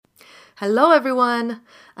Hello, everyone.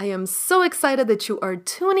 I am so excited that you are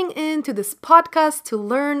tuning in to this podcast to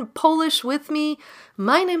learn Polish with me.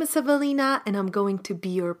 My name is Ewelina, and I'm going to be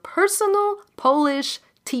your personal Polish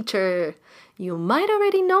teacher. You might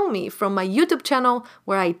already know me from my YouTube channel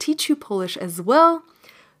where I teach you Polish as well.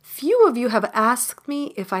 Few of you have asked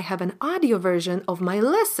me if I have an audio version of my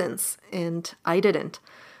lessons, and I didn't.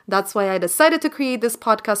 That's why I decided to create this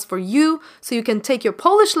podcast for you, so you can take your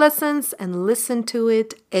Polish lessons and listen to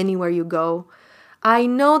it anywhere you go. I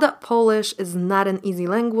know that Polish is not an easy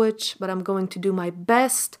language, but I'm going to do my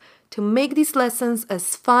best to make these lessons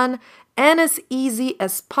as fun and as easy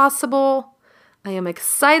as possible. I am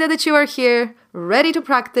excited that you are here, ready to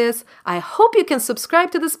practice. I hope you can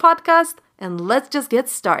subscribe to this podcast, and let's just get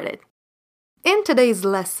started. In today's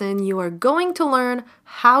lesson, you are going to learn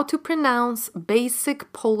how to pronounce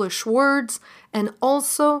basic Polish words and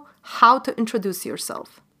also how to introduce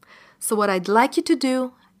yourself. So what I'd like you to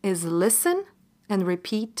do is listen and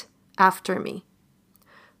repeat after me.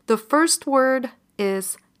 The first word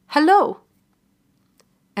is hello.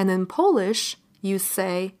 And in Polish, you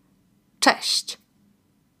say cześć.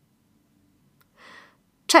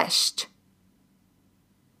 Cześć.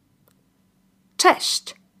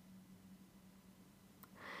 Cześć.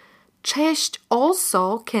 Cześć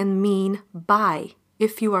also can mean bye.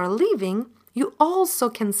 If you are leaving, you also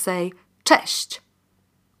can say cześć.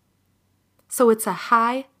 So it's a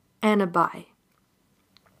hi and a bye.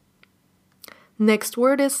 Next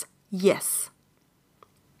word is yes.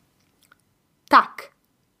 Tak.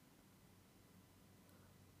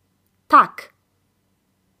 Tak.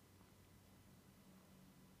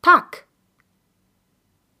 Tak.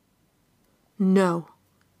 No.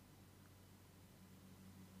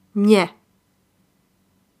 Nie.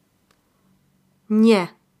 Nie.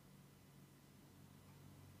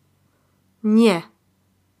 Nie.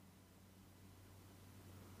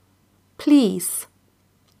 Please.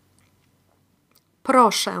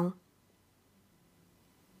 Proszę.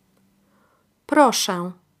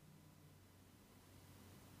 Proszę.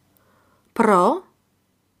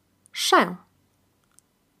 Proszę.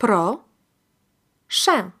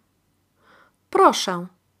 Proszę. Proszę.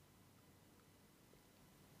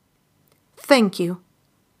 Thank you.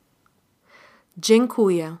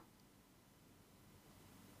 Dziękuję.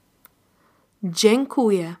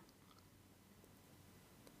 Dziękuję.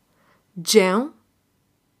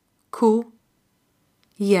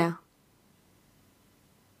 Dziękuję.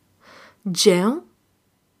 Dziękuję.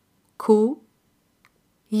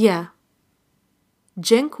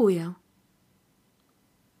 Dziękuję.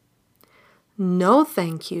 No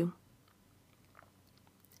thank you.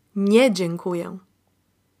 Nie dziękuję.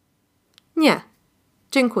 Nie,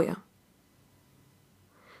 dziękuję.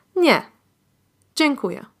 Nie,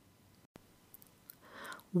 dziękuję.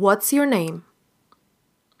 What's your name?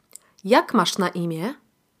 Jak masz na imię?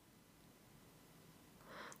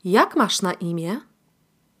 Jak masz na imię?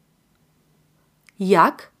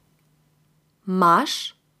 Jak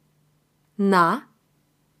masz na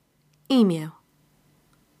imię?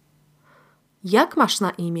 Jak masz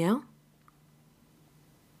na imię?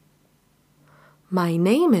 My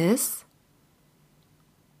name is...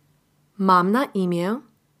 Mam na imię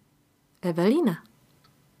Ewelina.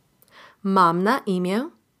 Mam na imię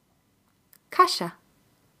Kasia.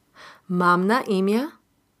 Mam na imię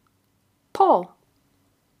Paul.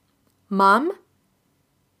 Mam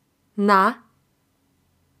na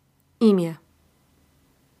imię.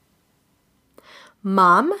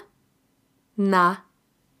 Mam na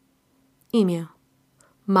imię.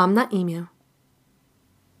 Mam na imię.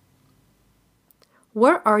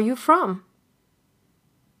 Where are you from?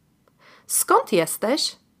 Skąd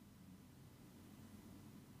jesteś?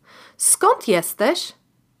 Skąd jesteś?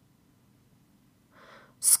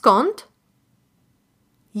 Skąd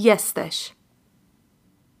jesteś?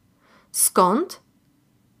 Skąd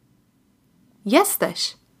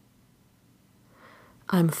jesteś?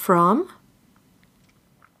 I'm from.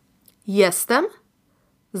 Jestem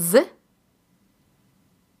z.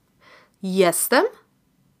 Jestem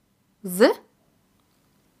z.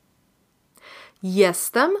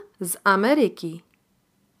 Jestem z Ameryki.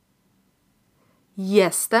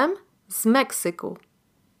 Jestem z Meksyku.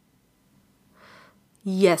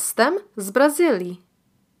 Jestem z Brazylii.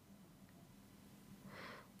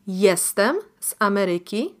 Jestem z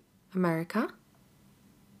Ameryki. America.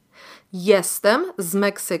 Jestem z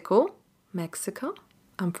Meksyku. Mexico.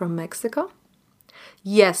 I'm from Mexico.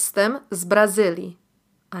 Jestem z Brazylii.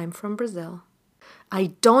 I'm from Brazil. I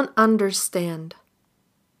don't understand.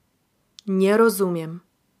 Nie rozumiem.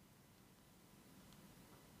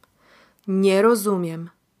 Nie rozumiem.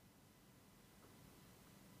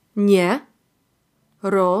 Nie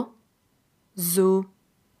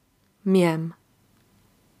rozumiem.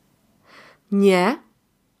 Nie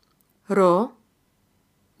rozumiem.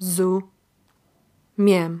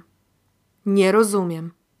 Nie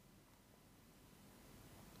rozumiem.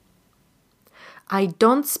 I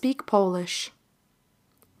don't speak Polish.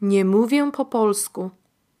 Nie mówię po polsku.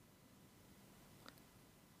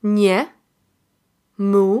 Nie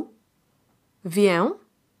mówię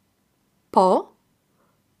po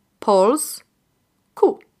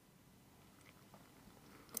polsku.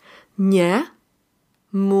 Nie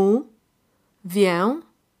mówię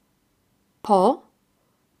po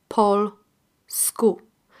polsku.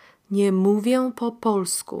 Nie mówię po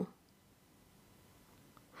polsku.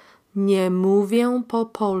 Nie mówię po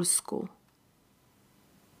polsku.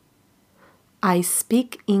 I speak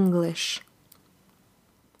English.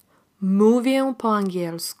 Mówię po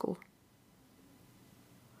angielsku.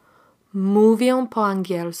 Mówię po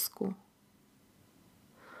angielsku.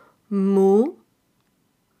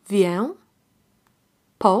 Mówię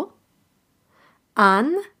po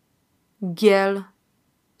angielsku.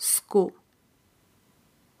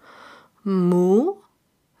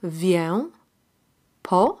 Mówię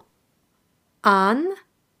po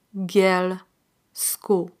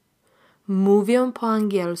angielsku. Mówię po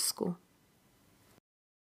angielsku.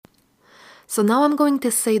 So now I'm going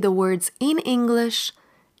to say the words in English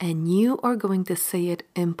and you are going to say it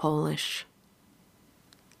in Polish.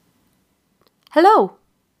 Hello.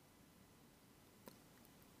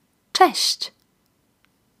 Cześć.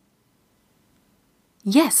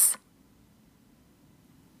 Yes.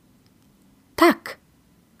 Tak.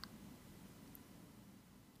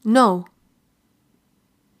 No.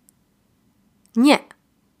 Nie.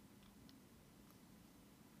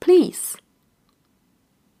 Please.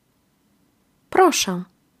 Proszę.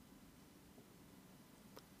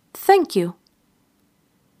 Thank you.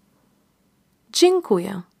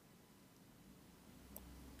 Dziękuję.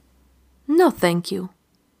 No, thank you.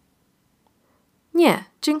 Nie,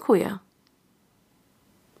 dziękuję.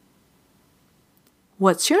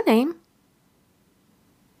 What's your name?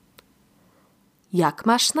 Jak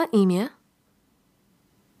masz na imię?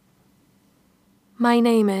 My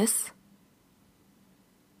name is.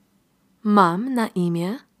 Mam na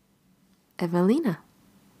imię Ewelina.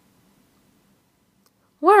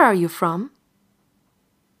 Where are you from?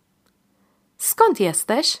 Skąd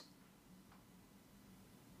jesteś?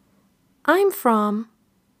 I'm from.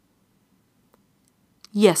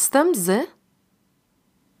 Jestem z.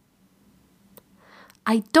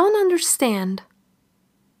 I don't understand.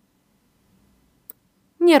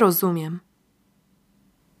 Nie rozumiem.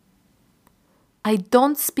 I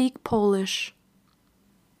don't speak Polish.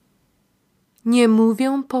 Nie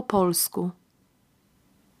mówię po polsku.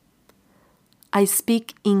 I speak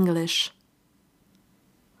English.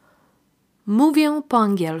 Mówię po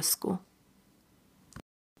angielsku.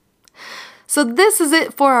 So this is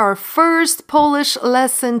it for our first Polish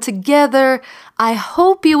lesson together. I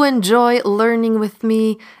hope you enjoy learning with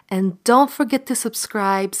me, and don't forget to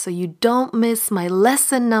subscribe so you don't miss my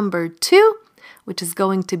lesson number 2, which is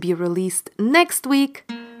going to be released next week.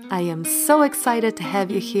 I am so excited to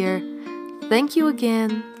have you here. Thank you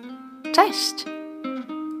again. Cześć!